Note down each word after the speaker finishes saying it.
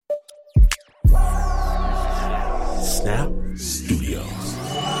Snap Studios.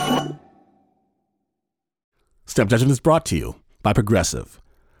 Snap Judgment is brought to you by Progressive,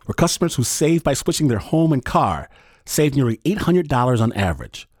 where customers who save by switching their home and car save nearly $800 on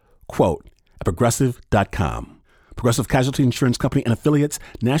average. Quote at Progressive.com. Progressive Casualty Insurance Company and affiliates,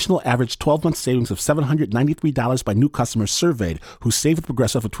 national average 12-month savings of $793 by new customers surveyed who saved with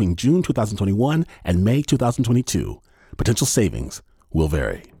Progressive between June 2021 and May 2022. Potential savings will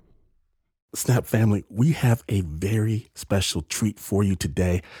vary. Snap family, we have a very special treat for you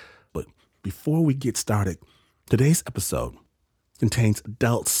today. But before we get started, today's episode contains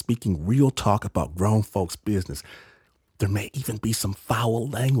adults speaking real talk about grown folks' business. There may even be some foul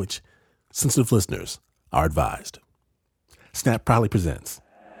language. Sensitive listeners are advised. Snap proudly presents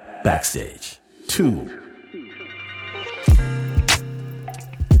Backstage 2.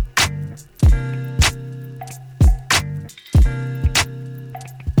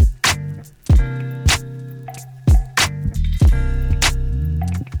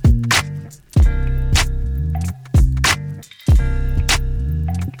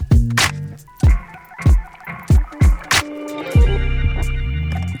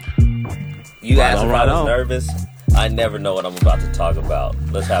 You asked if I was nervous. I never know what I'm about to talk about.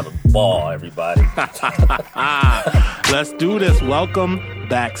 Let's have a ball, everybody. Let's do this. Welcome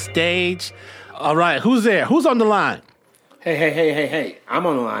backstage. All right, who's there? Who's on the line? Hey. I'm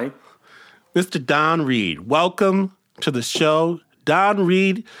on the line. Mr. Don Reed. Welcome to the show. Don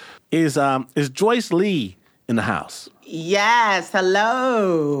Reed is Joyce Lee in the house? Yes,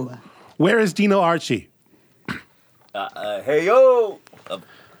 hello. Where is Dino Archie? Hey, yo.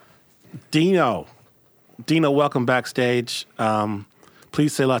 Dino, welcome backstage.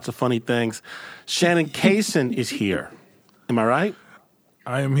 Please say lots of funny things. Shannon Kaysen is here. Am I right?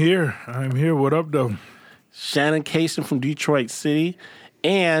 I am here. What up, though? Shannon Kaysen from Detroit City.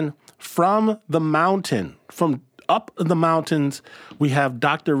 And from the mountain, from up in the mountains, we have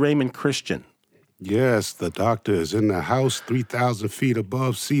Dr. Raymond Christian. Yes, the doctor is in the house 3,000 feet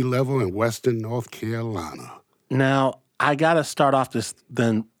above sea level in Western North Carolina. Now, I got to start off this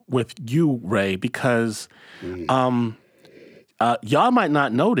then with you, Ray, because y'all might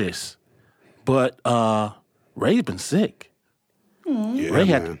not know this, but Ray's been sick.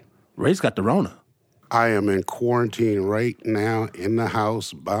 Yeah, Ray's got the Rona. I am in quarantine right now in the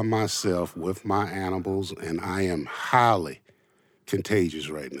house by myself with my animals, and I am highly contagious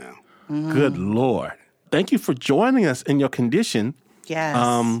right now. Good Lord. Thank you for joining us in your condition. Yes.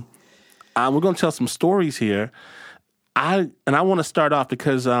 We're going to tell some stories here. I want to start off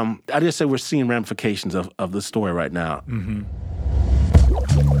because I just say we're seeing ramifications of the story right now. Mm-hmm.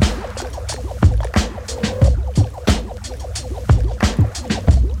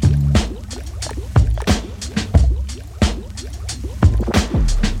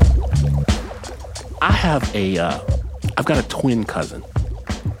 I've got a twin cousin,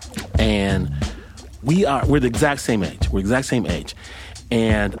 and we're the exact same age. We're the exact same age,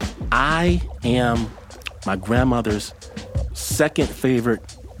 and I am my grandmother's second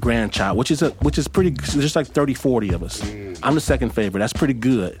favorite grandchild, which is pretty, just like 30, 40 of us. I'm the second favorite. That's pretty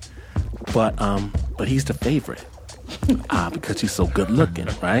good. But he's the favorite. Because he's so good looking,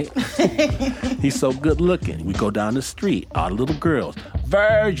 right? He's so good looking. We go down the street, all the little girls,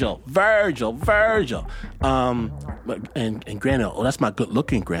 Virgil. And Granny, that's my good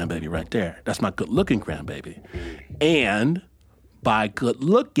looking grandbaby right there. That's my good looking grandbaby. And by good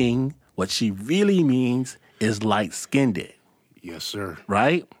looking, what she really means is light skinned. Yes, sir.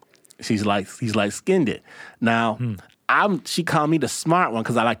 Right? He's light skinned. Now, she called me the smart one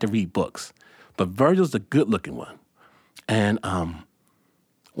because I like to read books. But Virgil's the good looking one. And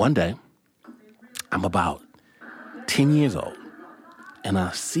one day, I'm about 10 years old, and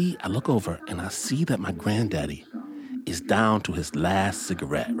I look over, and I see that my granddaddy is down to his last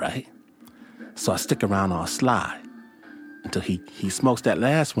cigarette, right? So I stick around all sly until he smokes that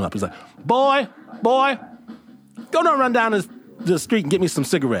last one up. He's like, boy, go run down the street and get me some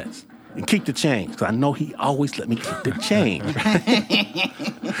cigarettes. And keep the change, because I know he always let me keep the change.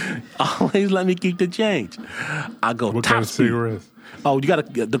 Always let me keep the change. I go, what top kind of speed. cigarettes? Oh, you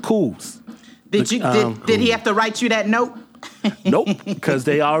got the Cools. Did he have to write you that note? Nope, because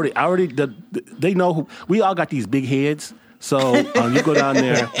they they know who, we all got these big heads. So you go down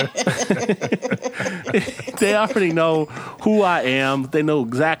there, they already know who I am. They know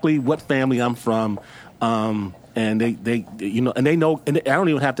exactly what family I'm from. And they know, and I don't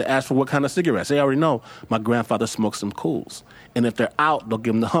even have to ask for what kind of cigarettes. They already know my grandfather smokes some Cools. And if they're out, they'll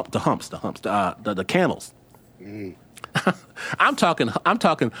give them the Camels. I'm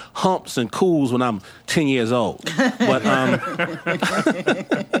talking humps and Cools when I'm 10 years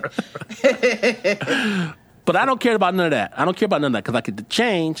but But I don't care about none of that. I don't care about none of that because I get to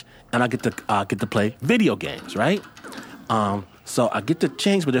change and I get to play video games, right? So I get to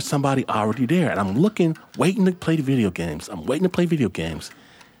change, but there's somebody already there. And I'm looking, waiting to play the video games. I'm waiting to play video games.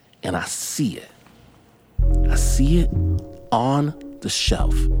 And I see it. I see it on the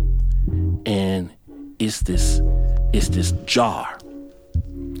shelf. And it's this jar.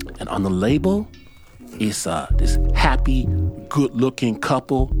 And on the label, it's this happy, good-looking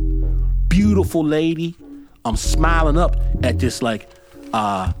couple, beautiful lady. I'm smiling up at this Lando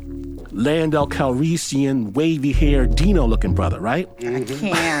Calrissian, wavy-haired, Dino-looking brother, right? I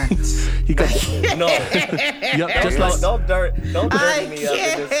can't. He got No. yep, just like Don't dirty me up in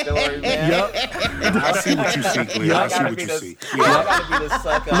this story, man. yep. I see what you see, Glenn. I see what you see. I gotta be the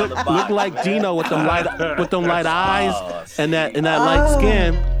sucker on the box. Look like Dino with them light eyes and that light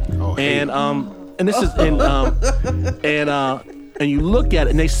skin, and this is and you look at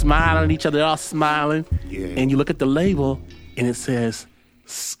it and they smile at each other, they're all smiling, and you look at the label and it says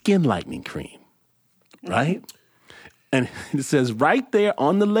Skin Lightening Cream, right? And it says right there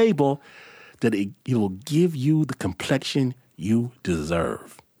on the label that it will give you the complexion you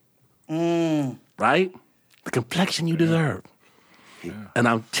deserve. Right? The complexion you deserve. Yeah. And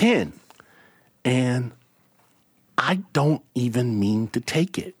I'm 10, and I don't even mean to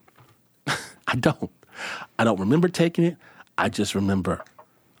take it. I don't remember taking it. I just remember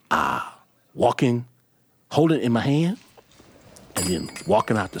walking, holding it in my hand, and then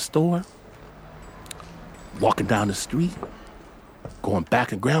walking out the store, walking down the street, going back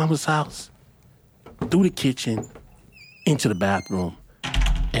to grandma's house, through the kitchen, into the bathroom,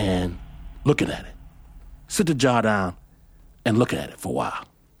 and looking at it. Sit the jar down and looking at it for a while.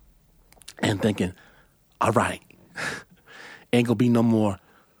 And thinking, all right, ain't gonna be no more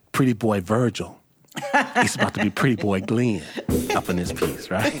pretty boy Virgil. It's about to be pretty boy Glenn up in this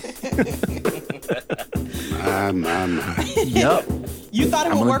piece, right? My. Yep. You thought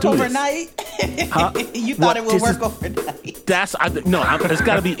it would work overnight? Huh? You thought it would work overnight? It's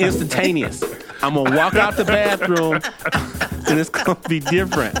got to be instantaneous. I'm going to walk out the bathroom, and it's going to be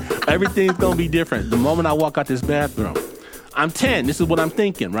different. Everything's going to be different the moment I walk out this bathroom. I'm 10. This is what I'm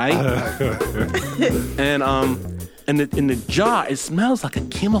thinking, right? And in the jar, it smells like a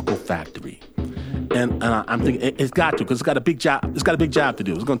chemical factory. And I'm thinking it's got to, because it's got a big job. It's got a big job to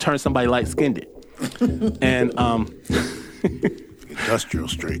do. It's going to turn somebody light-skinned. And industrial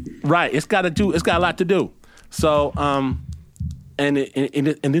straight. Right. It's got a lot to do. So and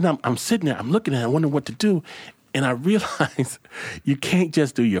then I'm sitting there, I'm looking at it, I wonder what to do, and I realize you can't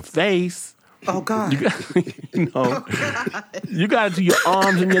just do your face. Oh God. You got to do your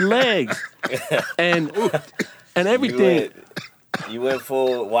arms and your legs. And everything. You went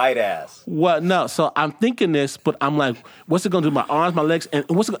full white ass. Well, no. So I'm thinking this, but I'm like, what's it going to do to my arms, my legs, and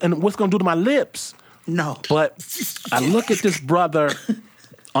what's it going to do to my lips? No. But I look at this brother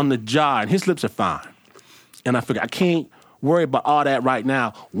on the jar, and his lips are fine. And I figure I can't worry about all that right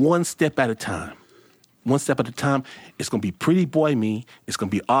now. One step at a time. One step at a time. It's going to be pretty boy me. It's going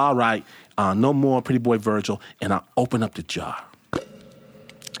to be all right. No more pretty boy Virgil. And I open up the jar.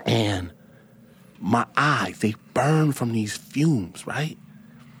 And my eyes, they burn from these fumes, right?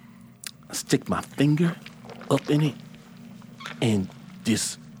 I stick my finger up in it, and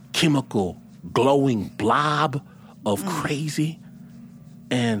this chemical glowing blob of crazy,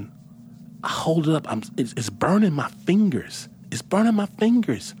 and I hold it up. It's burning my fingers. It's burning my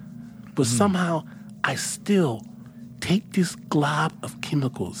fingers. But somehow I still take this glob of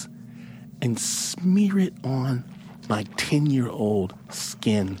chemicals and smear it on my 10-year-old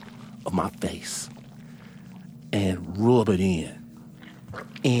skin of my face and rub it in.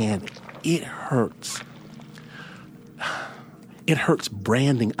 And it hurts. It hurts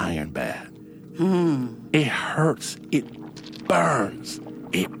branding iron bad. It hurts. It burns.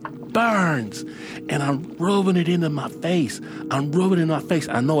 It burns. And I'm rubbing it into my face. I'm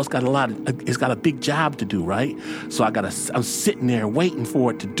I know it's got a big job to do, right? So I'm sitting there waiting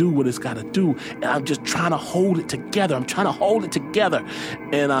for it to do what it's got to do. And I'm just trying to hold it together.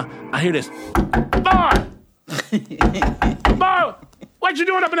 And I hear this, Boy! Boy, what you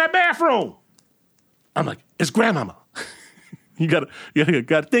doing up in that bathroom? I'm like, it's grandmama. You gotta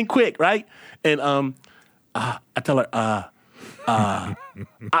think quick, right? And I tell her,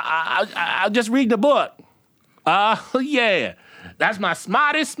 I'll just read the book. Yeah, that's my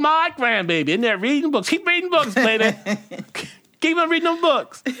smartest smart grandbaby. Isn't there reading books? Keep reading books, baby. Keep on reading them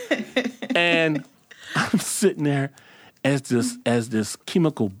books. And I'm sitting there as this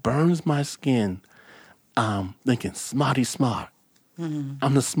chemical burns my skin, thinking, smarty smart.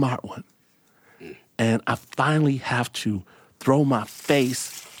 I'm the smart one. And I finally have to throw my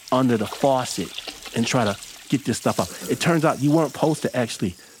face under the faucet and try to get this stuff up. It turns out you weren't supposed to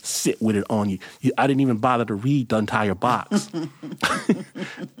actually sit with it on you. I didn't even bother to read the entire box.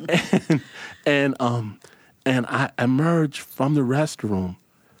 and I emerged from the restroom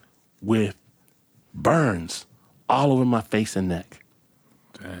with burns all over my face and neck.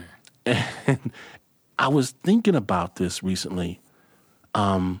 Dang. And I was thinking about this recently,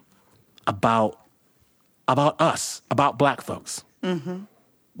 about us, about black folks. Mm-hmm.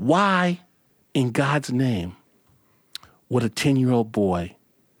 Why, in God's name, would a 10-year-old boy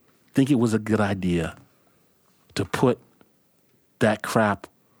think it was a good idea to put that crap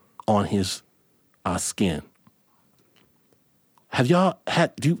on his skin? Have y'all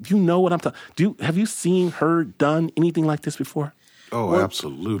had? Do you know what I'm talking? Have you seen, heard, done anything like this before? Oh,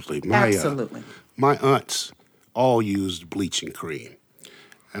 absolutely. Absolutely. My aunts all used bleaching cream.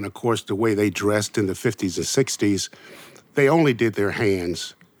 And, of course, the way they dressed in the 50s and 60s, they only did their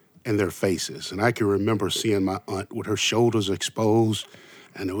hands and their faces. And I can remember seeing my aunt with her shoulders exposed,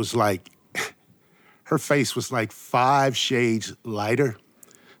 and it was like her face was like 5 shades lighter.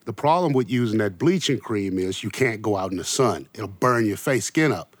 The problem with using that bleaching cream is you can't go out in the sun. It'll burn your face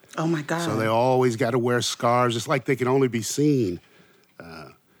skin up. Oh, my God. So they always got to wear scarves. It's like they can only be seen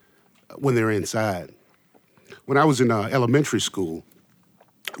when they're inside. When I was in elementary school,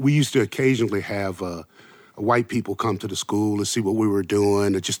 we used to occasionally have white people come to the school to see what we were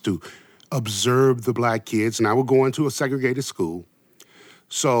doing, or just to observe the black kids. And I would go into a segregated school.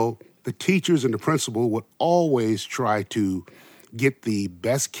 So the teachers and the principal would always try to get the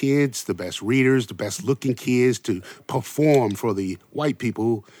best kids, the best readers, the best looking kids to perform for the white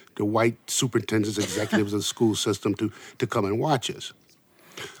people, the white superintendents, executives of the school system to come and watch us.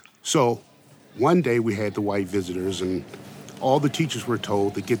 So one day we had the white visitors, and all the teachers were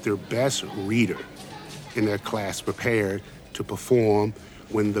told to get their best reader in their class prepared to perform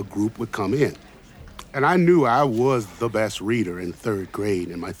when the group would come in. And I knew I was the best reader in 3rd grade,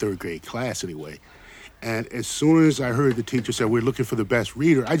 in my 3rd grade class anyway. And as soon as I heard the teacher say, we're looking for the best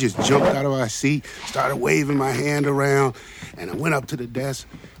reader, I just jumped out of my seat, started waving my hand around, and I went up to the desk,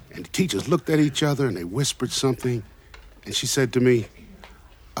 and the teachers looked at each other, and they whispered something. And she said to me,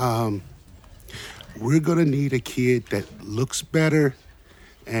 we're going to need a kid that looks better,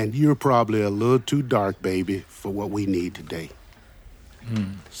 and you're probably a little too dark, baby, for what we need today.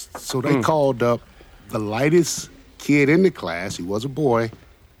 So they called up the lightest kid in the class. He was a boy.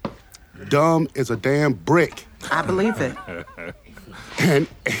 Dumb as a damn brick. I believe it. And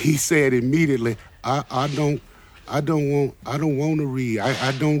he said immediately, I don't want to read.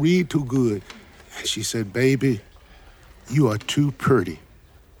 I don't read too good. And she said, baby, you are too pretty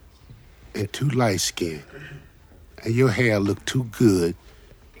and too light-skinned, and your hair look too good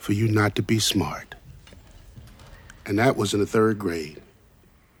for you not to be smart. And that was in the 3rd grade.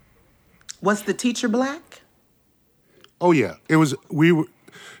 Was the teacher black? Oh, yeah.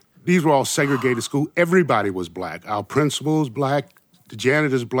 These were all segregated schools. Everybody was black. Our principal was black, the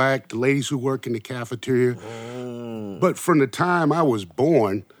janitor's black, the ladies who work in the cafeteria. But from the time I was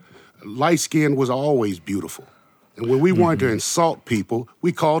born, light skin was always beautiful. And when we wanted to insult people,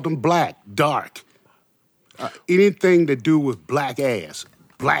 we called them black, dark. Anything to do with black ass,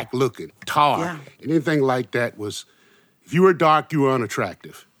 black looking, tar, anything like that was, if you were dark, you were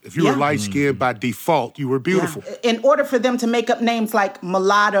unattractive. If you were light-skinned, by default, you were beautiful. Yeah. In order for them to make up names like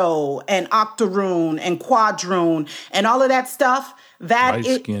mulatto and octoroon and quadroon and all of that stuff,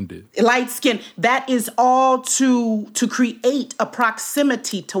 light-skinned, that is all to create a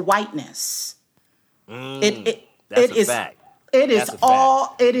proximity to whiteness. It is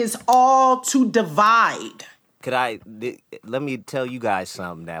all to divide. Let me tell you guys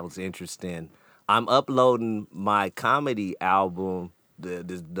something that was interesting. I'm uploading my comedy album.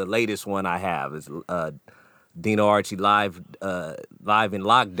 The latest one I have is Dino Archie live in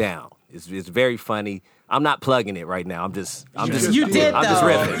lockdown. It's very funny. I'm not plugging it right now. I'm just riffing.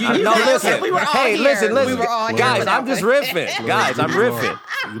 Listen. We were all hey, here. listen. We were all guys, I'm just riffing. Guys, I'm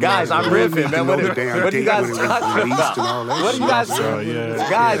riffing. Man, what are you guys talking about? What are you guys talking about?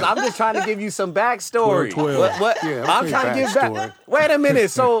 Guys, I'm just trying to give you some backstory. What? I'm trying to give back. Wait a minute.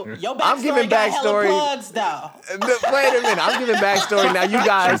 So I'm giving backstory. Plugs, though. Wait a minute. I'm giving backstory. Now you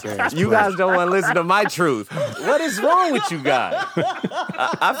guys don't want to listen to my truth. What is wrong with you guys?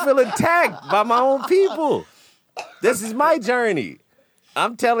 I feel attacked by my own people. This is my journey.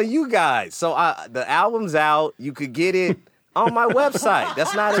 I'm telling you guys. So the album's out. You could get it on my website.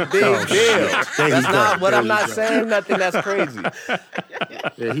 That's not a big deal. That's not what I'm not saying. Nothing that's crazy.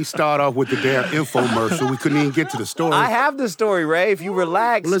 Yeah, he started off with the damn infomercial. We couldn't even get to the story. I have the story, Ray. If you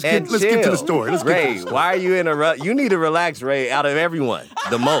relax let's get to the story. Ray, why are you in a rush? You need to relax, Ray, out of everyone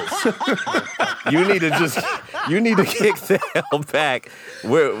the most. You need to just You need to kick the hell back.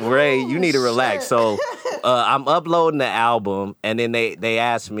 Ray, you need to relax. So I'm uploading the album, and then they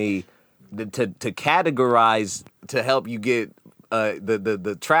asked me to categorize to help you get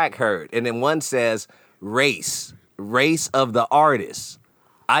the track heard. And then one says race of the artist.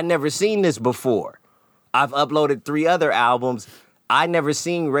 I never seen this before. I've uploaded 3 other albums. I never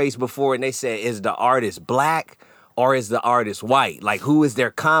seen race before, and they said, is the artist black or is the artist white? Like, who is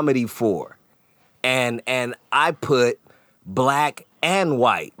their comedy for? And I put black and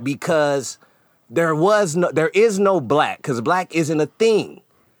white because there is no black, because black isn't a thing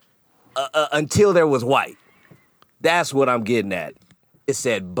until there was white. That's what I'm getting at. It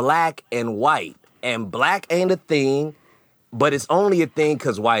said black and white, and black ain't a thing, but it's only a thing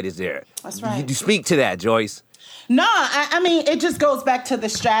because white is there. That's right. You speak to that, Joyce. No, I mean, it just goes back to the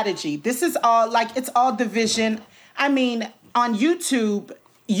strategy. This is all, it's all division. I mean, on YouTube,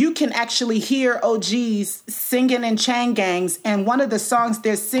 you can actually hear OGs singing in chain gangs, and one of the songs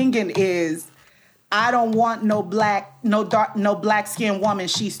they're singing is, I don't want no black skinned woman,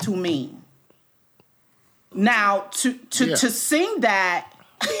 she's too mean. Now, to sing that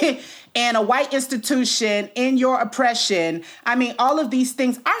in a white institution, in your oppression, I mean, all of these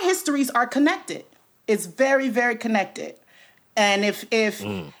things, our histories are connected. It's very, very connected. And if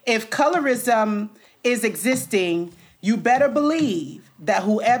colorism is existing, you better believe that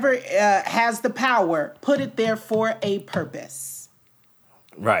whoever has the power put it there for a purpose.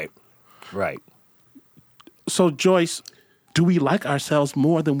 Right. So, Joyce, do we like ourselves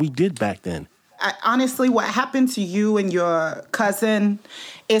more than we did back then? Honestly, what happened to you and your cousin,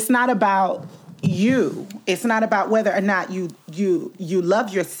 it's not about you. It's not about whether or not you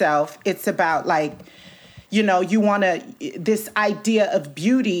love yourself. It's about, you want to, this idea of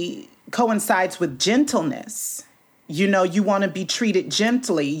beauty coincides with gentleness. You want to be treated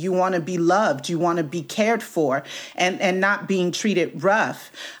gently. You want to be loved. You want to be cared for and not being treated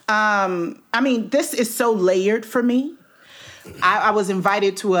rough. I mean, this is so layered for me. I was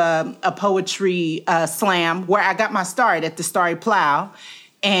invited to a poetry slam where I got my start at the Starry Plow.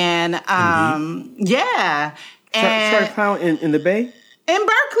 And, yeah. Starry Plow in the Bay? In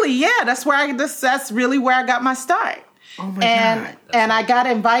Berkeley, yeah. That's really where I got my start. Oh my God. And I got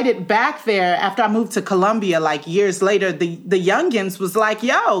invited back there after I moved to Columbia, years later. The youngins was like,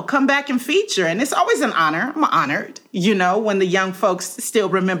 yo, come back and feature. And it's always an honor. I'm honored, when the young folks still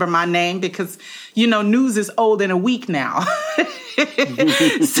remember my name because, news is old in a week now.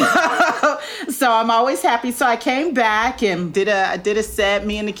 So I'm always happy. So I came back and did a set.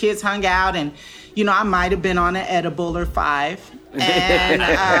 Me and the kids hung out, and, I might have been on an edible or 5. And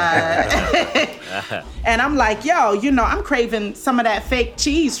and I'm like, yo, I'm craving some of that fake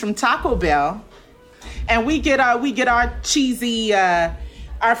cheese from Taco Bell. And we get our cheesy,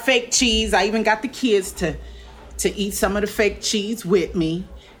 our fake cheese. I even got the kids to eat some of the fake cheese with me.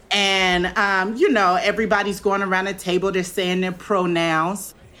 And everybody's going around the table. They're saying their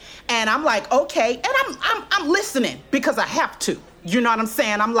pronouns. And I'm like, okay. And I'm listening because I have to. You know what I'm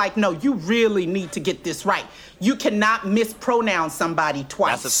saying? I'm like, no, you really need to get this right. You cannot mispronounce somebody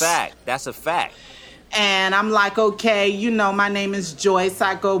twice. That's a fact. And I'm like, okay, my name is Joyce.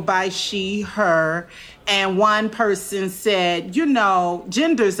 I go by she, her. And one person said,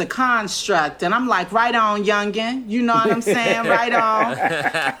 gender's a construct. And I'm like, right on, youngin'. You know what I'm saying? Right on.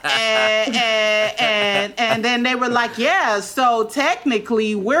 And then they were like, yeah, so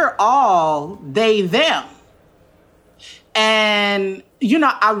technically we're all they, them. And,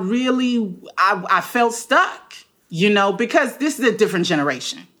 I felt stuck, because this is a different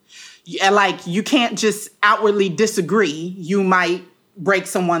generation. You can't just outwardly disagree. You might break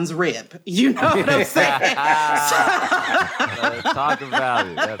someone's rib. You know what I'm saying? Talk about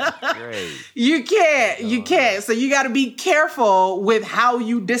it. That's great. You can't. So you got to be careful with how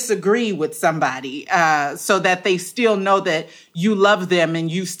you disagree with somebody so that they still know that you love them and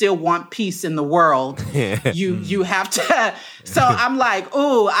you still want peace in the world. You have to. So I'm like,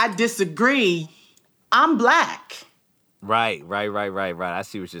 oh, I disagree. I'm black. Right. I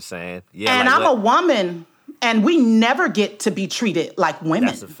see what you're saying. Yeah, and I'm a woman. And we never get to be treated like women.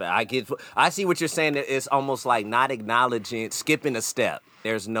 That's a fact. I see what you're saying. It's almost like not acknowledging, skipping a step.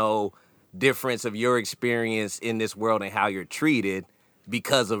 There's no difference of your experience in this world and how you're treated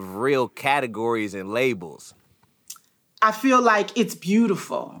because of real categories and labels. I feel like it's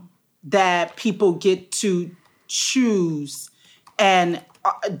beautiful that people get to choose and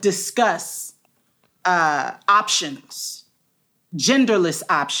discuss options, genderless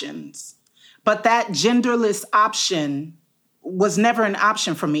options. But that genderless option was never an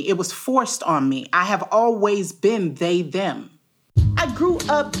option for me. It was forced on me. I have always been they, them. I grew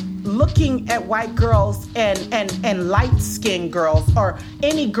up looking at white girls and light-skinned girls, or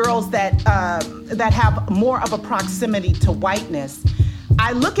any girls that have more of a proximity to whiteness,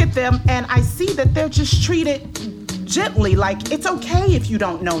 I look at them and I see that they're just treated gently. Like, it's okay if you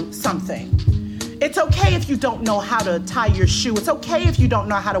don't know something. It's okay if you don't know how to tie your shoe. It's okay if you don't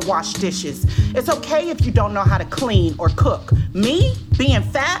know how to wash dishes. It's okay if you don't know how to clean or cook. Me, being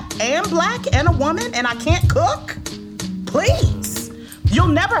fat and black and a woman, and I can't cook? Please. You'll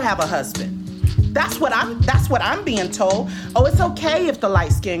never have a husband. That's what I'm being told. Oh, it's okay if the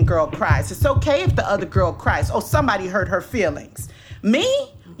light-skinned girl cries. It's okay if the other girl cries. Oh, somebody hurt her feelings. Me?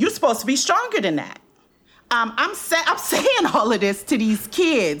 You're supposed to be stronger than that. I'm saying all of this to these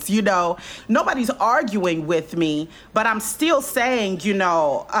kids, you know. Nobody's arguing with me, but I'm still saying, you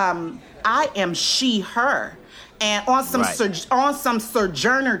know, I am she, her. And on some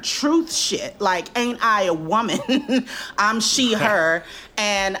Sojourner Truth shit, like, ain't I a woman? I'm she, her.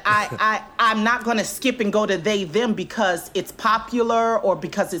 And I'm not going to skip and go to they, them because it's popular or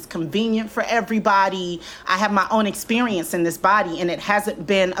because it's convenient for everybody. I have my own experience in this body, and it hasn't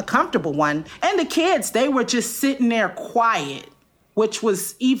been a comfortable one. And the kids, they were just sitting there quiet, which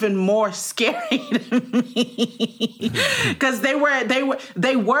was even more scary to me, because they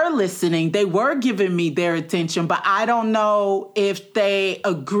were listening, they were giving me their attention, but I don't know if they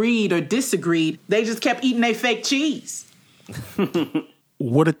agreed or disagreed. They just kept eating their fake cheese.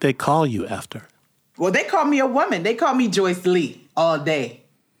 What did they call you after? Well, they called me a woman. They called me Joyce Lee all day.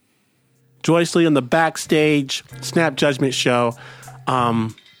 Joyce Lee on the Backstage Snap Judgment Show.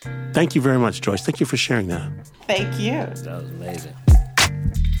 Thank you very much, Joyce. Thank you for sharing that. Thank you. That was amazing.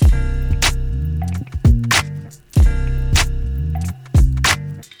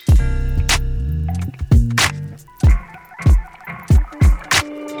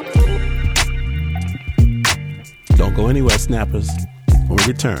 Don't go anywhere, Snappers. When we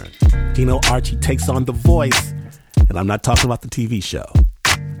return, Dino Archie takes on The Voice, and I'm not talking about the TV show.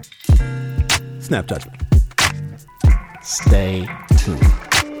 Snap Judgment. Stay tuned.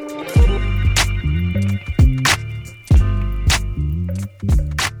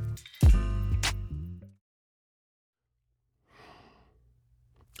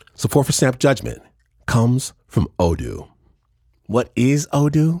 Support for Snap Judgment comes from Odoo. What is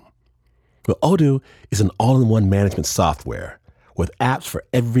Odoo? Well, Odoo is an all-in-one management software with apps for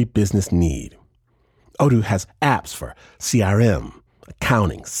every business need. Odoo has apps for CRM,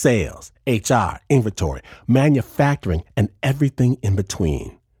 accounting, sales, HR, inventory, manufacturing, and everything in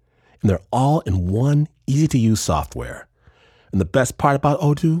between. And they're all in one easy-to-use software. And the best part about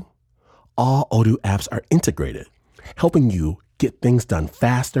Odoo? All Odoo apps are integrated, helping you get things done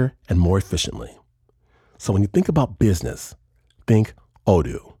faster and more efficiently. So when you think about business, think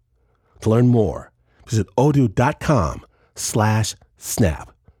Odoo. To learn more, visit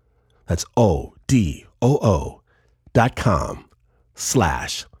odoo.com/snap. That's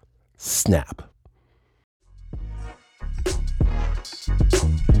ODOO.com/snap.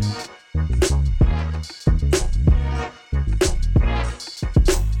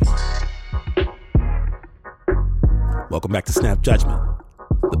 Welcome back to Snap Judgment,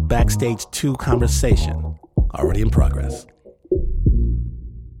 the Backstage 2 conversation, already in progress.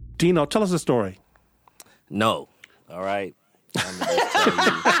 Dino, tell us a story. No. All right. I'm gonna just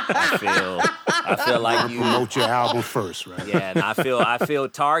tell you, I feel like you promote your album first, right? Yeah, and I feel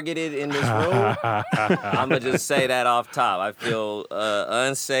targeted in this room. I'm gonna just say that off top. I feel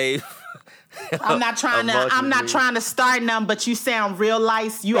unsafe. I'm not trying to start nothing, but you sound real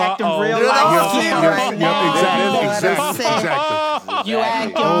lice. You acting real lice right now. Exactly. You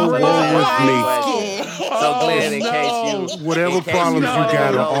acting real lice. So Glenn, in case you whatever problems you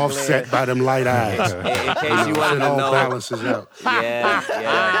got are offset by them light eyes. In case you wanted to know, all balances out.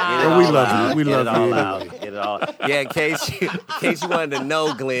 Yeah. We love you. We love you anyway. Get it all. Yeah, in case you wanted to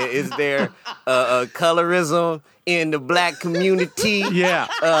know, Glenn, is there a colorism in the black community? Yeah.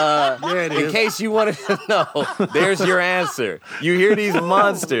 It is. In case you wanted to know, there's your answer. You hear these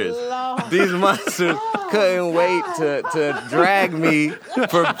monsters. These monsters couldn't wait to drag me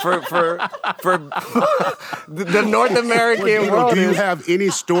for the North American world. Do you have any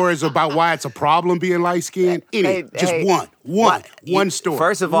stories about why it's a problem being light skinned? One story.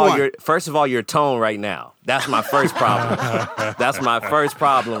 First of all, your tone right now. That's my first problem. That's my first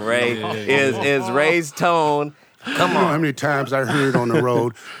problem, Ray. Is Ray's tone. Come on. You know how many times I heard on the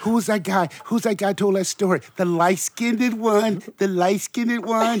road, who's that guy told that story? The light-skinned one. Don't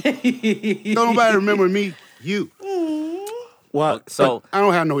nobody remember me? You. What? So I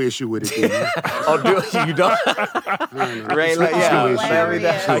don't have no issue with it. Dude. Oh, you don't? Ray,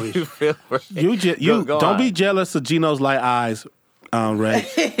 that's how you feel. Don't be jealous of Gino's light eyes. All right.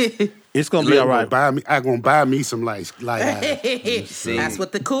 It's going to be all right. I'm going to buy me some light eye. See, that's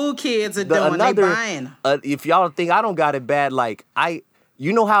what the cool kids are doing. They buying. If y'all think I don't got it bad, like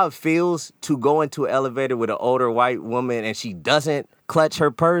you know how it feels to go into an elevator with an older white woman and she doesn't clutch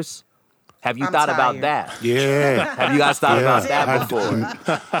her purse? Have you thought about that? Yeah. Have you guys thought about that before?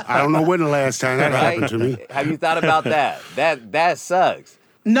 I don't know when the last time that happened to me. Have you thought about that? That sucks.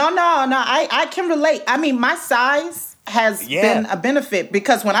 No. I can relate. I mean, my size has been a benefit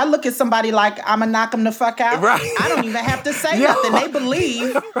because when I look at somebody like I'm gonna knock them the fuck out, I don't even have to say nothing. They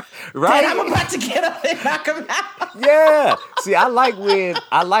believe that I'm about to get up and knock them out. Yeah. See, I like when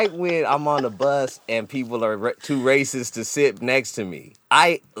I'm on the bus and people are too racist to sit next to me.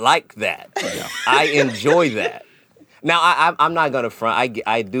 I like that. I enjoy that. Now, I'm not gonna front.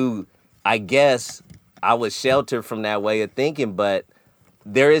 I guess I was sheltered from that way of thinking, but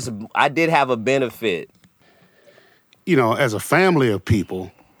I did have a benefit. You know, as a family of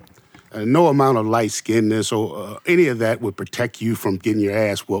people, no amount of light-skinnedness or any of that would protect you from getting your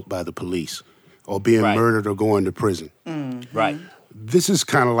ass whooped by the police or being murdered or going to prison. Mm-hmm. Right. This is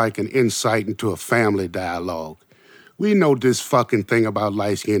kind of like an insight into a family dialogue. We know this fucking thing about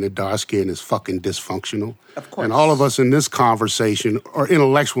light skin and dark skin is fucking dysfunctional. Of course. And all of us in this conversation are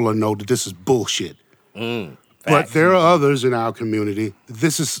intellectual and know that this is bullshit. But there are others in our community.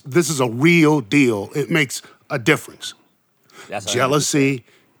 This is a real deal. It makes a difference. That's Jealousy,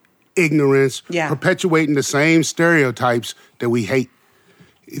 ignorance, perpetuating the same stereotypes that we hate.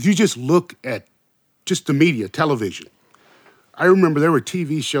 If you just look at just the media, television, I remember there were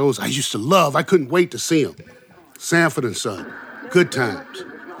TV shows I used to love. I couldn't wait to see them. Sanford and Son, Good Times.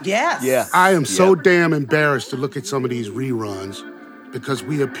 Yes. Yeah. I am so damn embarrassed to look at some of these reruns because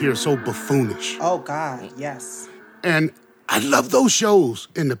we appear so buffoonish. Oh, God, yes. And I loved those shows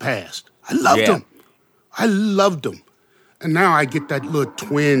in the past. I loved them. I loved them. And now I get that little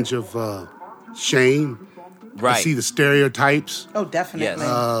twinge of shame. Right. I see the stereotypes. Oh, definitely.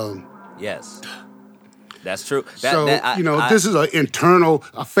 Yes. That's true. This is an internal,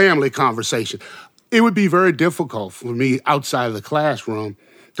 family conversation. It would be very difficult for me outside of the classroom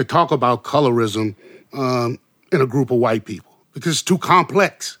to talk about colorism in a group of white people because it's too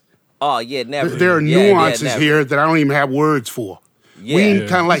complex. Oh, yeah, never. There are nuances here that I don't even have words for. Yeah. We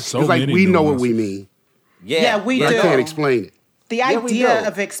kind of like, So it's like many we know what nuances. we mean. Yeah, we do. I can't explain it. The idea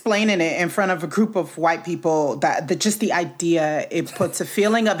of explaining it in front of a group of white people, just the idea, it puts a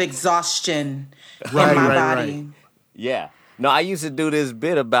feeling of exhaustion in my body. Right. Yeah. No, I used to do this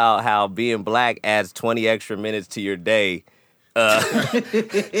bit about how being black adds 20 extra minutes to your day.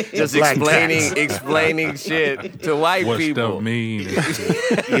 Just explaining shit to white What people. stuff mean?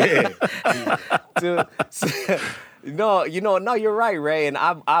 No, you're right, Ray. And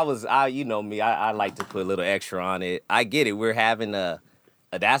I you know me, I like to put a little extra on it. I get it. We're having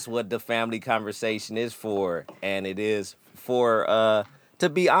that's what the family conversation is for. And it is for, to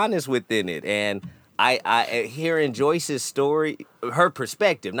be honest within it. And I hearing Joyce's story, her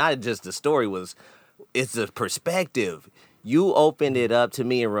perspective, not just the story it's a perspective. You opened it up to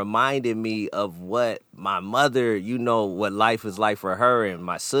me and reminded me of what my mother, what life is like for her and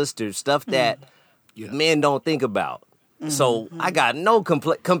my sister, stuff that men don't think about. So I got no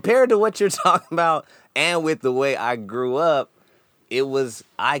complaint compared to what you're talking about and with the way I grew up. I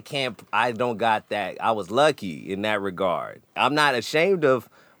don't got that. I was lucky in that regard. I'm not ashamed of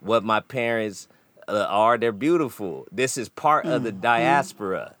what my parents are. They're beautiful. This is part of the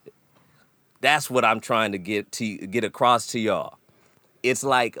diaspora. That's what I'm trying to get across to y'all. It's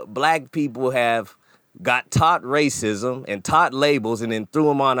like black people have got taught racism and taught labels and then threw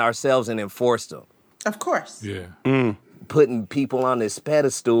them on ourselves and enforced them. Of course. Yeah. Putting people on this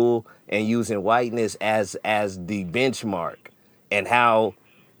pedestal and using whiteness as the benchmark and how,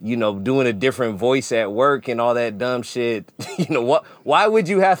 doing a different voice at work and all that dumb shit. Why would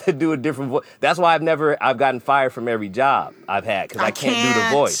you have to do a different voice? That's why I've gotten fired from every job I've had because I can't do the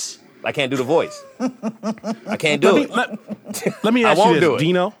voice. I can't do the voice. I can't do it. Let me ask I won't you do this, it.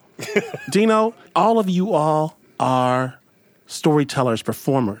 Dino. Dino, all of you all are storytellers,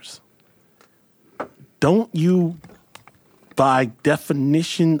 performers. Don't you, by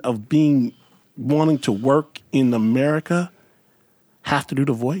definition of wanting to work in America, have to do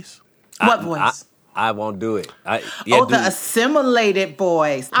the voice? What voice? I won't do it. The assimilated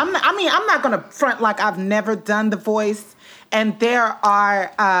voice. I'm not going to front like I've never done the voice. And there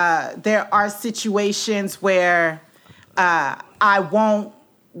are situations where I won't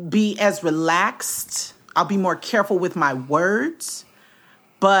be as relaxed. I'll be more careful with my words,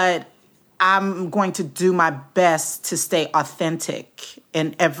 but I'm going to do my best to stay authentic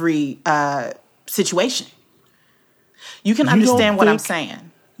in every situation. You can understand what I'm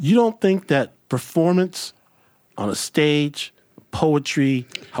saying. You don't think that performance on a stage, poetry,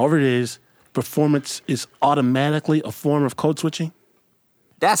 however it is, performance is automatically a form of code switching?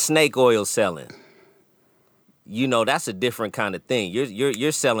 That's snake oil selling. You know, that's a different kind of thing.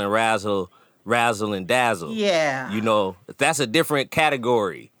 You're selling razzle and dazzle. Yeah. You know, that's a different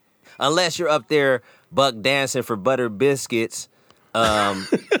category. Unless you're up there buck dancing for butter biscuits. What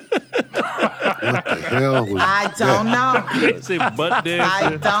the hell was I don't know. They say butt dancing.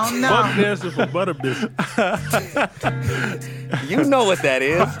 I don't know. Butt dancing for butter biscuits. You know what that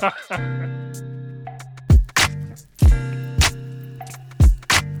is.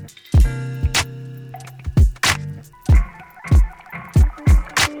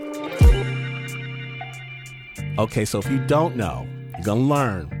 Okay, so if you don't know, you're going to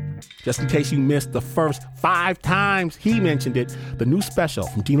learn. Just in case you missed the first 5 times he mentioned it, the new special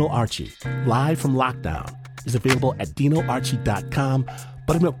from Dino Archie, Live from Lockdown, is available at dinoarchie.com.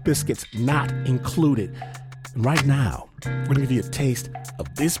 Buttermilk biscuits not included. And right now, we're going to give you a taste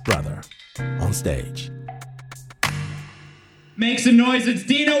of this brother on stage. Make some noise, it's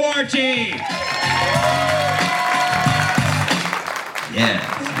Dino Archie!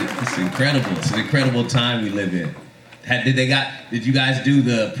 Yeah, it's incredible. It's an incredible time we live in. Did you guys do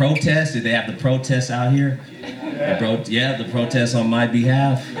the protest? Did they have the protests out here? The protests on my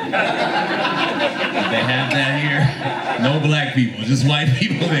behalf. Did they have that here? No black people, just white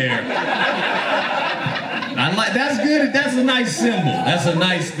people there. That's good. That's a nice symbol. That's a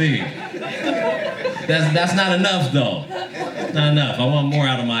nice thing. That's not enough though. Not enough. I want more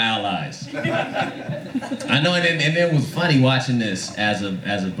out of my allies. I know, and it was funny watching this as a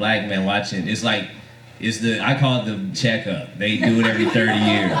black man watching. I call it the checkup. They do it every 30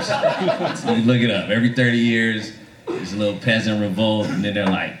 years. So you look it up. Every 30 years, there's a little peasant revolt, and then they're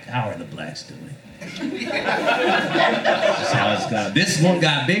like, how are the blacks doing? That's how it's got. This one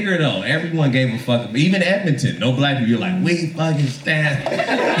got bigger though. Everyone gave a fuck. Even Edmonton, no black people. You're like, we fucking stand.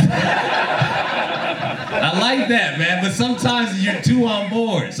 I like that, man, but sometimes you're too on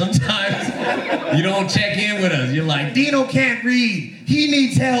board. Sometimes you don't check in with us. You're like, Dino can't read. He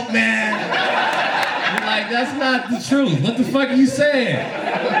needs help, man. You're like, that's not the truth. What the fuck are you saying?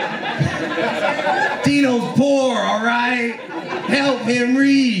 Dino's poor, all right? Help him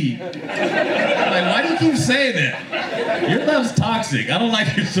read. Like, why do you keep saying that? Your love's toxic. I don't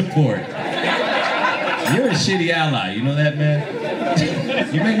like your support. You're a shitty ally. You know that, man?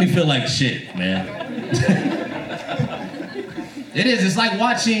 You make me feel like shit, man. It is. It's like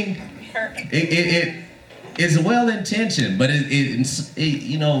watching. It's well-intentioned, but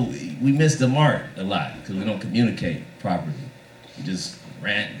you know, we miss the mark a lot because we don't communicate properly. You just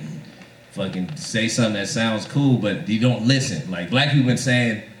rant and fucking say something that sounds cool, but you don't listen. Like black people been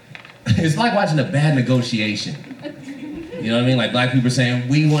saying, it's like watching a bad negotiation. You know what I mean? Like black people saying,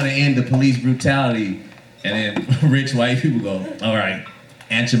 we want to end the police brutality, and then rich white people go, all right,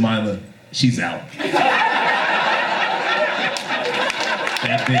 Aunt Jemima, she's out.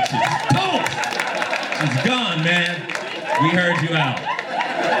 That bitch is toast. She's gone, man. We heard you out.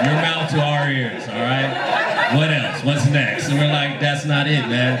 Your mouth to our ears, all right? What else? What's next? And we're like, that's not it,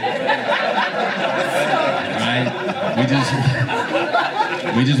 man. Right?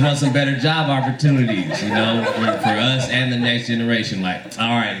 We just want some better job opportunities, you know, for us and the next generation. Like, all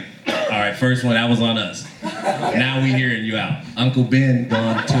right, first one, that was on us. Now we hearing you out. Uncle Ben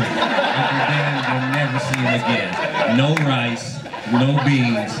gone too. Uncle Ben, you'll never see him again. No rice. No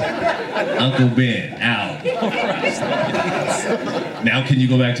beans. Uncle Ben, out. Now can you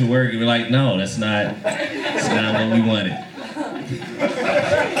go back to work? And we're like, no, that's not what we wanted.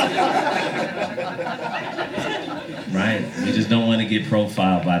 Right? We just don't want to get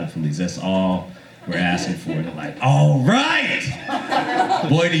profiled by the police. That's all we're asking for. They're like, all right!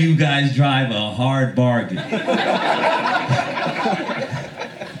 Boy, do you guys drive a hard bargain.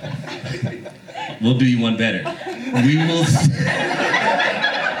 We'll do you one better. We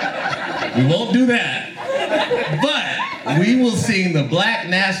won't do that. But we will sing the Black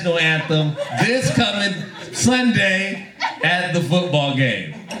National Anthem this coming Sunday at the football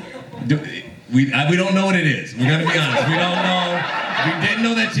game. We don't know what it is. We're gonna be honest. We don't know. We didn't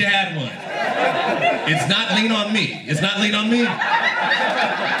know that you had one. It's not Lean On Me. It's not Lean On Me.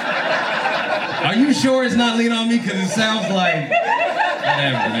 Are you sure it's not Lean On Me? Because it sounds like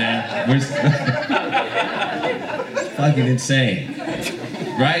whatever, man. We're fucking insane.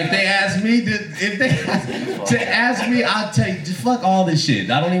 Right? They asked me to ask me, I'll tell you, just fuck all this shit.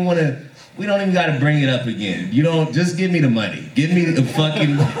 I don't even want to, we don't even got to bring it up again. You don't, just give me the money. Give me the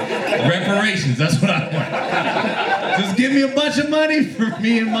fucking reparations. That's what I want. Just give me a bunch of money for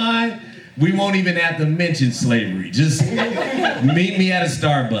me and mine. We won't even have to mention slavery. Just meet me at a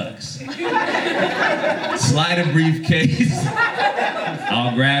Starbucks. Slide a briefcase.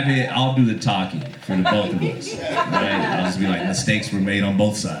 I'll grab it. I'll do the talking for the both of us. Right? I'll just be like, mistakes were made on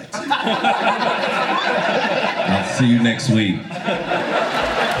both sides. I'll see you next week.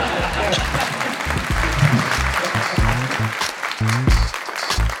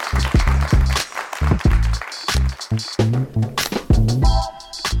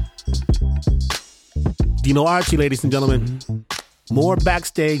 Dino Archie, ladies and gentlemen. More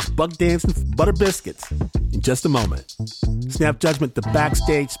backstage buck dancing butter biscuits in just a moment. Snap Judgment, the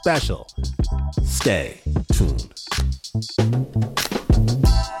backstage special. Stay tuned.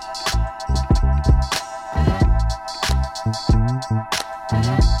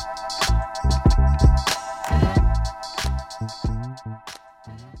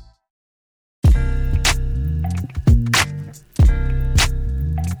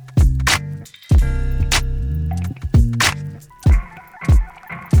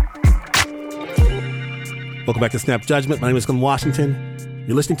 Welcome back to Snap Judgment. My name is Glenn Washington.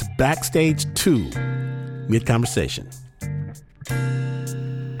 You're listening to Backstage 2, Mid-Conversation.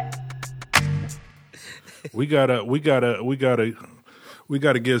 We gotta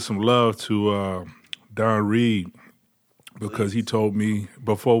give some love to Don Reed, because he told me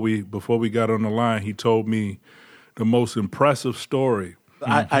before we got on the line, he told me the most impressive story.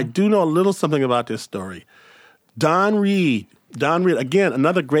 I do know a little something about this story. Don Reed, again,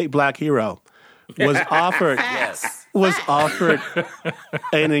 another great black hero, was offered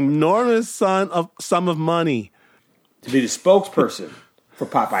an enormous sum of money To be the spokesperson for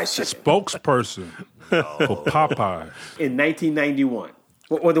Popeye's Chicken. Spokesperson for Popeye. In 1991.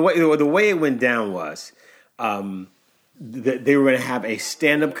 Well, the way it went down was they were going to have a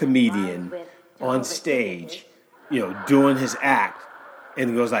stand-up comedian on stage, doing his act,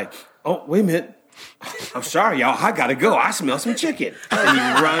 and he goes like, "Oh, wait a minute. I'm sorry, y'all. I gotta go. I smell some chicken." And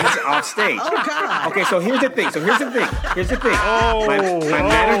he runs off stage. Oh God. Okay, so here's the thing.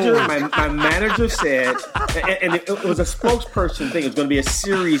 My manager said, and it was a spokesperson thing. It was going to be a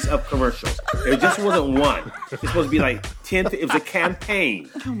series of commercials. It just wasn't one. It's supposed to be like 10. It was a campaign.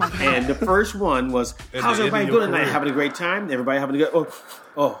 Oh my God. And the first one was, "How's everybody doing tonight? Having a great time? Everybody having a good?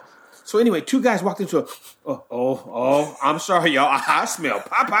 Oh." So anyway, two guys walked into I'm sorry, y'all. I smell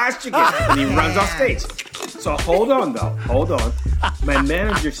Popeye's chicken. And he runs off stage. So hold on. My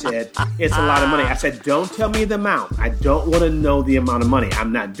manager said, "It's a lot of money." I said, "Don't tell me the amount. I don't want to know the amount of money.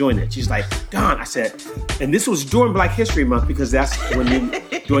 I'm not doing it." She's like, "Don," I said, and this was during Black History Month, because that's when you're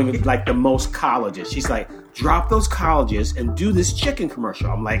doing like the most colleges. She's like, "Drop those colleges and do this chicken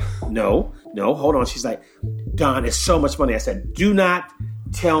commercial." I'm like, no, hold on. She's like, "Don, it's so much money." I said, "Do not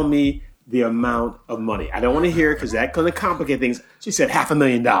tell me the amount of money. I don't want to hear it, because that's going to complicate things." She said,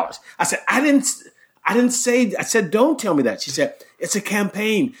 $500,000. I said, I didn't say, I said, "Don't tell me that." She said, "It's a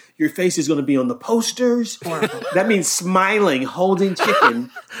campaign. Your face is going to be on the posters." That means smiling, holding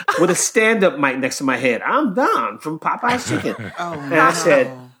chicken with a stand-up mic next to my head. "I'm Don from Popeye's Chicken." And I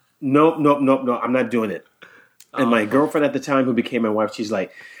said, nope, I'm not doing it. And my girlfriend at the time, who became my wife, she's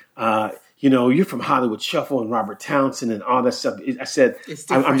like, "You're from Hollywood Shuffle and Robert Townsend and all that stuff." I said,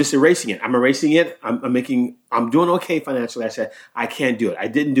 I'm just erasing it. I'm doing okay financially. I said, "I can't do it. I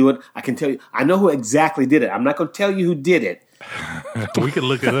didn't do it. I can tell you. I know who exactly did it. I'm not going to tell you who did it." We can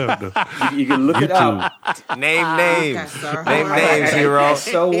look it up, though. You can look it up. Name names. Name names, hero. I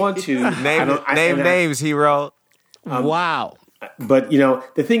so want to. Name names, hero. Wow. But,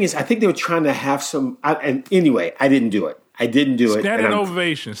 the thing is, I think they were trying to have some, and anyway, I didn't do it. Standing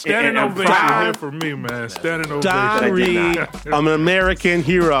ovation. Standing ovation here for me, man. Standing ovation. Don Reed, I'm an American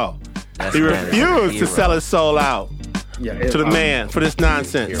hero. He refused to sell his soul out to the man for this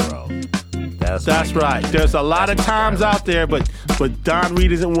nonsense. Hero. That's right. There's a lot of times out there, but Don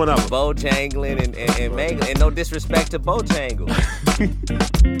Reed isn't one of them. Bojangling and mangling. And no disrespect to Bojangle.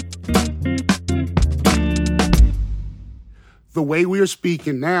 The way we are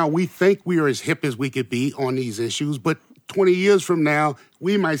speaking now, we think we are as hip as we could be on these issues, but 20 years from now,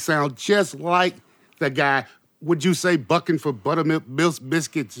 we might sound just like the guy, would you say, bucking for buttermilk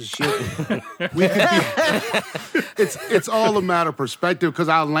biscuits and shit. We could be, it's all a matter of perspective, because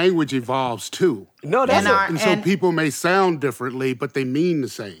our language evolves too. No, that's and so people may sound differently, but they mean the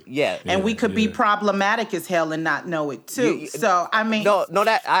same. Yeah. And we could be problematic as hell and not know it too. So I mean, no,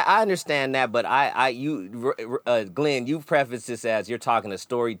 that I understand that, but Glenn, you preface this as you're talking to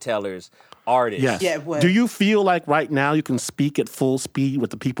storytellers, artists. Yes. Yeah, well, do you feel like right now you can speak at full speed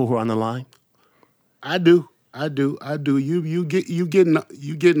with the people who are on the line? I do. You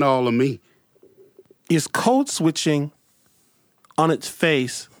getting all of me. Is code switching on its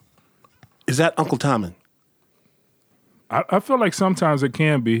face Is that Uncle Tommen? I feel like sometimes it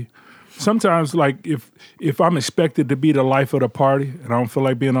can be. Sometimes, like, if I'm expected to be the life of the party and I don't feel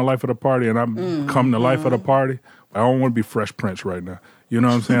like being the life of the party and I'm come the life of the party, I don't want to be Fresh Prince right now. You know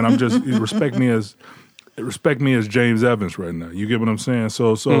what I'm saying? I'm just respect me as James Evans right now. You get what I'm saying?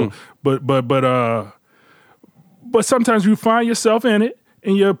 But sometimes you find yourself in it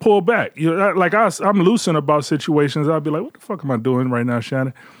and you pull back. I'm loosened about situations. I'll be like, what the fuck am I doing right now,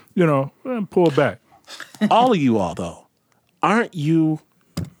 Shannon? You know, and pull back. All of you all, though, aren't you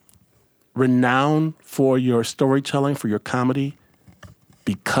renowned for your storytelling, for your comedy,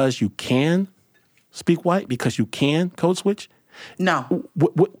 because you can speak white, because you can code switch? No.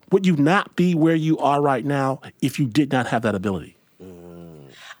 Would you not be where you are right now if you did not have that ability?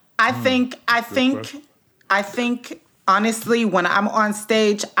 I think, honestly, when I'm on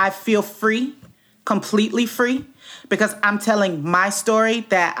stage, I feel free, completely free, because I'm telling my story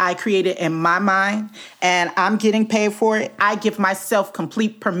that I created in my mind, and I'm getting paid for it. I give myself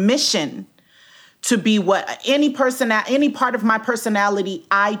complete permission to be what any part of my personality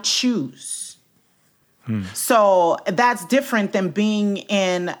I choose. So that's different than being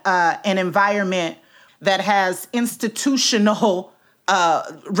in an environment that has institutional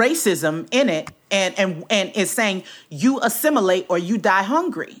racism in it and is saying you assimilate or you die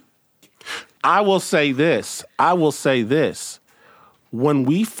hungry. I will say this. When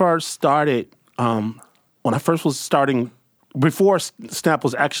we first started, when I first was starting, before Snap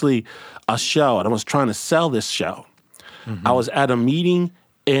was actually a show, and I was trying to sell this show, I was at a meeting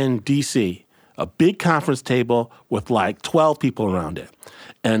in D.C., a big conference table with like 12 people around it.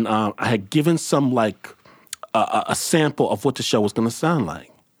 And I had given some like a sample of what the show was going to sound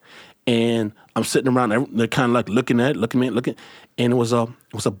like. And I'm sitting around, they're kind of like looking at it, and it was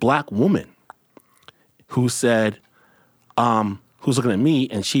a black woman who said, who's looking at me,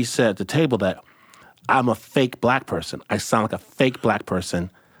 and she said at the table that I'm a fake black person. I sound like a fake black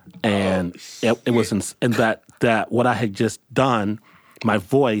person. And it was, and that what I had just done, my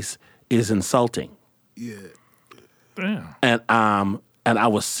voice is insulting. Yeah. Damn. And I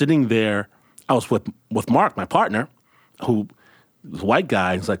was sitting there, I was with Mark, my partner, who was a white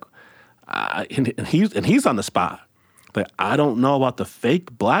guy. He's like, and he's on the spot. Like, I don't know about the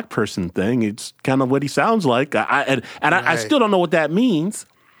fake black person thing. It's kind of what he sounds like. I still don't know what that means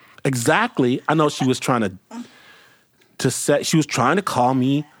exactly. I know she was trying she was trying to call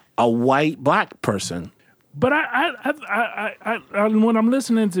me a white black person. But I when I'm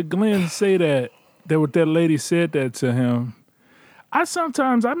listening to Glenn say that what that lady said that to him, I'm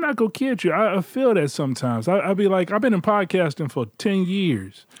not gonna kid you. I feel that sometimes. I be like, I've been in podcasting for 10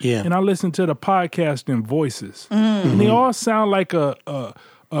 years. Yeah. And I listen to the podcasting voices. And they all sound like a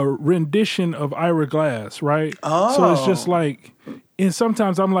rendition of Ira Glass, right? Oh. So it's just like, and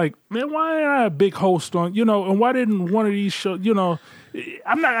sometimes I'm like, man, why ain't I a big host on, and why didn't one of these shows,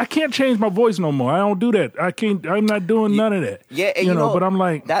 I can't change my voice no more. I don't do that. I'm not doing none of that. Yeah, and but I'm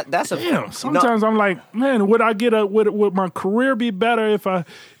like, that's a damn. Sometimes I'm like, man, would I would my career be better if I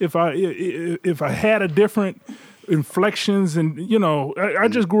had a different inflections and I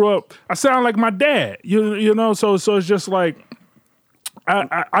just grew up. I sound like my dad. So it's just like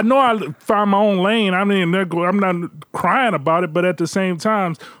I know I find my own lane. I mean, I'm not crying about it, but at the same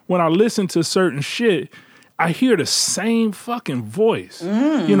time, when I listen to certain shit, I hear the same fucking voice,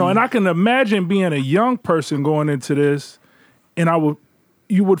 and I can imagine being a young person going into this, and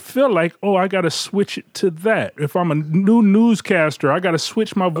you would feel like, oh, I got to switch it to that. If I'm a new newscaster, I got to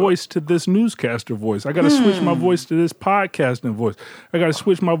switch my voice to this newscaster voice. I got to switch my voice to this podcasting voice. I got to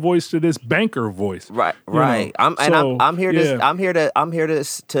switch my voice to this banker voice. Right. I'm here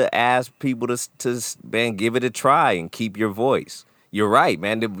to ask people to man, give it a try and keep your voice. You're right,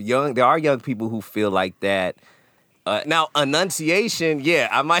 man. There are young people who feel like that. Now, enunciation,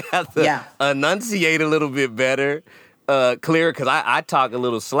 I might have to enunciate a little bit better, clearer, because I talk a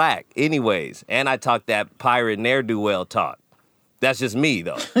little slack anyways, and I talk that pirate ne'er-do-well talk. That's just me,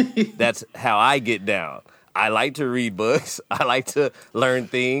 though. That's how I get down. I like to read books. I like to learn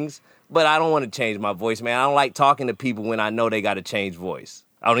things, but I don't want to change my voice, man. I don't like talking to people when I know they got to change voice.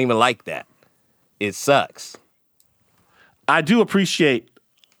 I don't even like that. It sucks. I do appreciate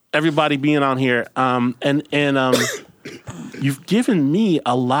everybody being on here, and you've given me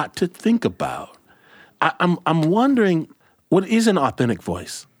a lot to think about. I'm wondering, what is an authentic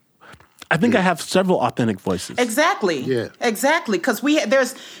voice? I think I have several authentic voices. Exactly. Yeah. Exactly. Because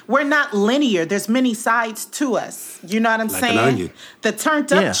we're not linear. There's many sides to us. You know what I'm saying? An onion. The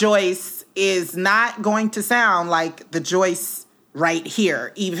turned up Joyce is not going to sound like the Joyce right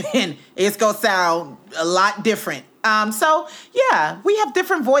here. Even it's going to sound a lot different. So yeah, we have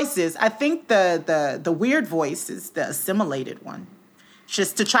different voices. I think the weird voice is the assimilated one,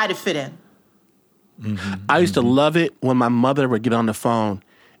 just to try to fit in. Mm-hmm. I used to love it when my mother would get on the phone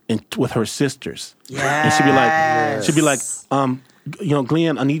with her sisters. Yeah. And she'd be like,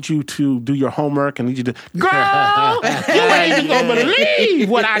 Glenn, I need you to do your homework. I need you to, girl, you ain't even gonna believe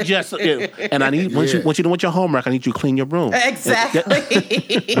what I just did. And I need, once you done with your homework, I need you to clean your room. Exactly.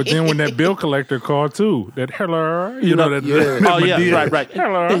 But then when that bill collector called too, that hello, right.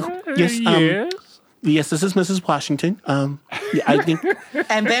 Hello. Yes, this is Mrs. Washington. I think,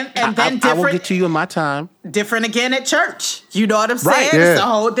 and then I will get to you in my time. Different again at church. You know what I'm saying? Right. Yeah. It's a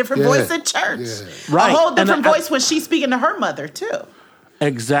whole different voice at church. Yeah. Right. A whole different voice when she's speaking to her mother too.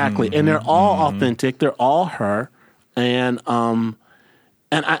 Exactly, and they're all authentic. They're all her, and I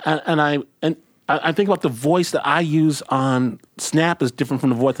think about the voice that I use on Snap is different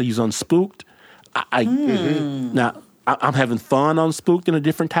from the voice I use on Spooked. Now I'm having fun on Spooked in a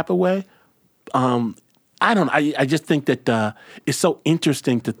different type of way. I just think that it's so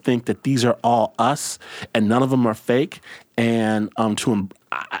interesting to think that these are all us and none of them are fake, and I want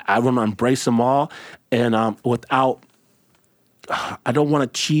to embrace them all, and without. I don't want to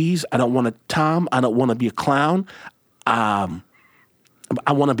cheese. I don't want to Tom. I don't want to be a clown. I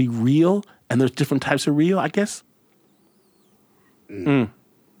want to be real, and there's different types of real, I guess. Well,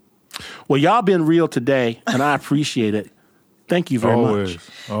 y'all been real today, and I appreciate it. Thank you very much.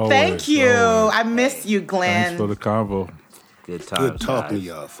 Thank you. I miss you, Glenn. Thanks for the convo. Good times. Good talking to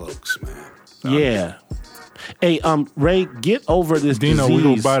y'all folks, man. Yeah. Hey, Ray, get over this Dino, disease. we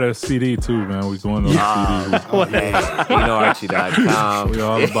gonna buy that CD too, man. We going on the CD. DinoArchie.com. We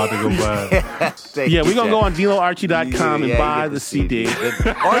all about to go buy it. Yeah, we're going to go on DinoArchie.com and buy the CD. Or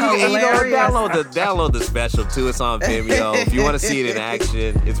download the special too. It's on Vimeo. If you want to see it in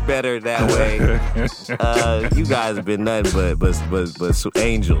action, it's better that way. You guys have been nothing but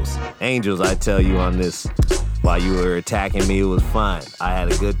angels. Angels, I tell you on this. While you were attacking me, it was fun. I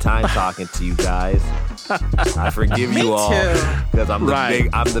had a good time talking to you guys. I forgive you all because I'm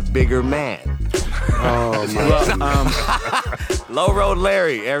the bigger man. Oh my! Low Road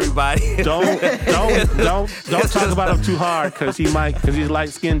Larry, everybody. Don't talk about him too hard because he's light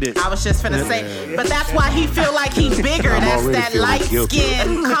skinned. I was just finna say, but that's why he feel like he's bigger. That's that light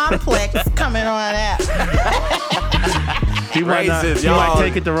skin complex coming on out. He might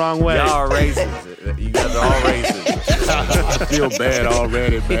take it the wrong way. Y'all are racist. You guys are all racist. I feel bad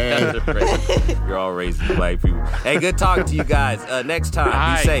already, man. You're all racist, black people. Hey, good talking to you guys. Next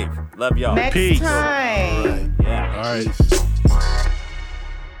time, be safe. Love y'all. Next Peace. time. Yeah. All right.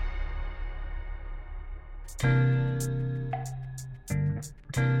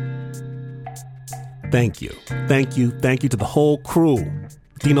 Thank you to the whole crew.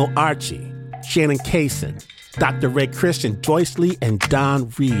 Dino Archie, Shannon Kaysen, Dr. Ray Christian, Joyce Lee, and Don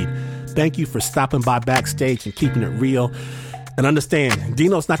Reed. Thank you for stopping by backstage and keeping it real. And understand,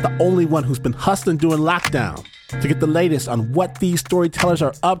 Dino's not the only one who's been hustling during lockdown. To get the latest on what these storytellers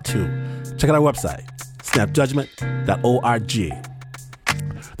are up to, check out our website, snapjudgment.org.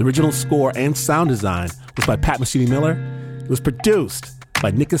 The original score and sound design was by Pat Mesiti-Miller. It was produced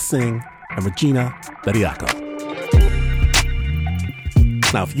by Nika Singh and Regina Bediaco.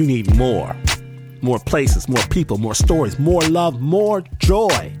 Now, if you need more places, more people, more stories, more love, more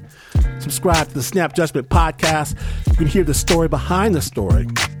joy, subscribe to the Snap Judgment podcast. You can hear the story behind the story.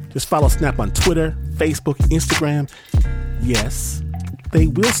 Just follow Snap on Twitter, Facebook, Instagram. Yes, they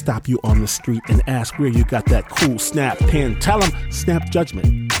will stop you on the street and ask where you got that cool Snap pen. Tell them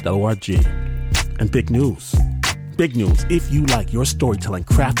snapjudgment.org. And big news, if you like your storytelling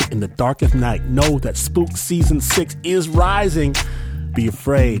crafted in the dark of night, know that Spook Season 6 is rising. Be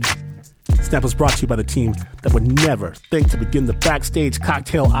afraid. Snap was brought to you by the team that would never think to begin the backstage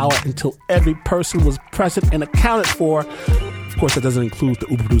cocktail hour until every person was present and accounted for. Of course, that doesn't include the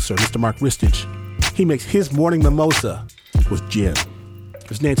Uber producer, Mr. Mark Ristich. He makes his morning mimosa with gin.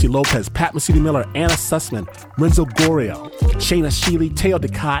 There's Nancy Lopez, Pat Mesiti-Miller, Anna Sussman, Renzo Gorio, Shayna Sheely, Teo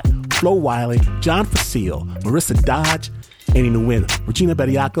DeCott, Flo Wiley, John Facile, Marissa Dodge, Annie Nguyen, Regina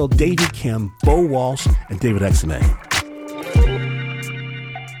Bediaco, Davey Kim, Bo Walsh, and David Exime.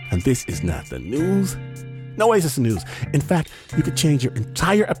 And this is not the news. No way is this the news. In fact, you could change your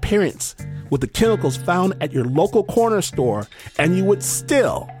entire appearance with the chemicals found at your local corner store, and you would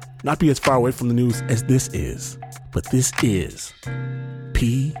still not be as far away from the news as this is. But this is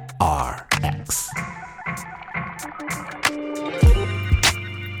PRX.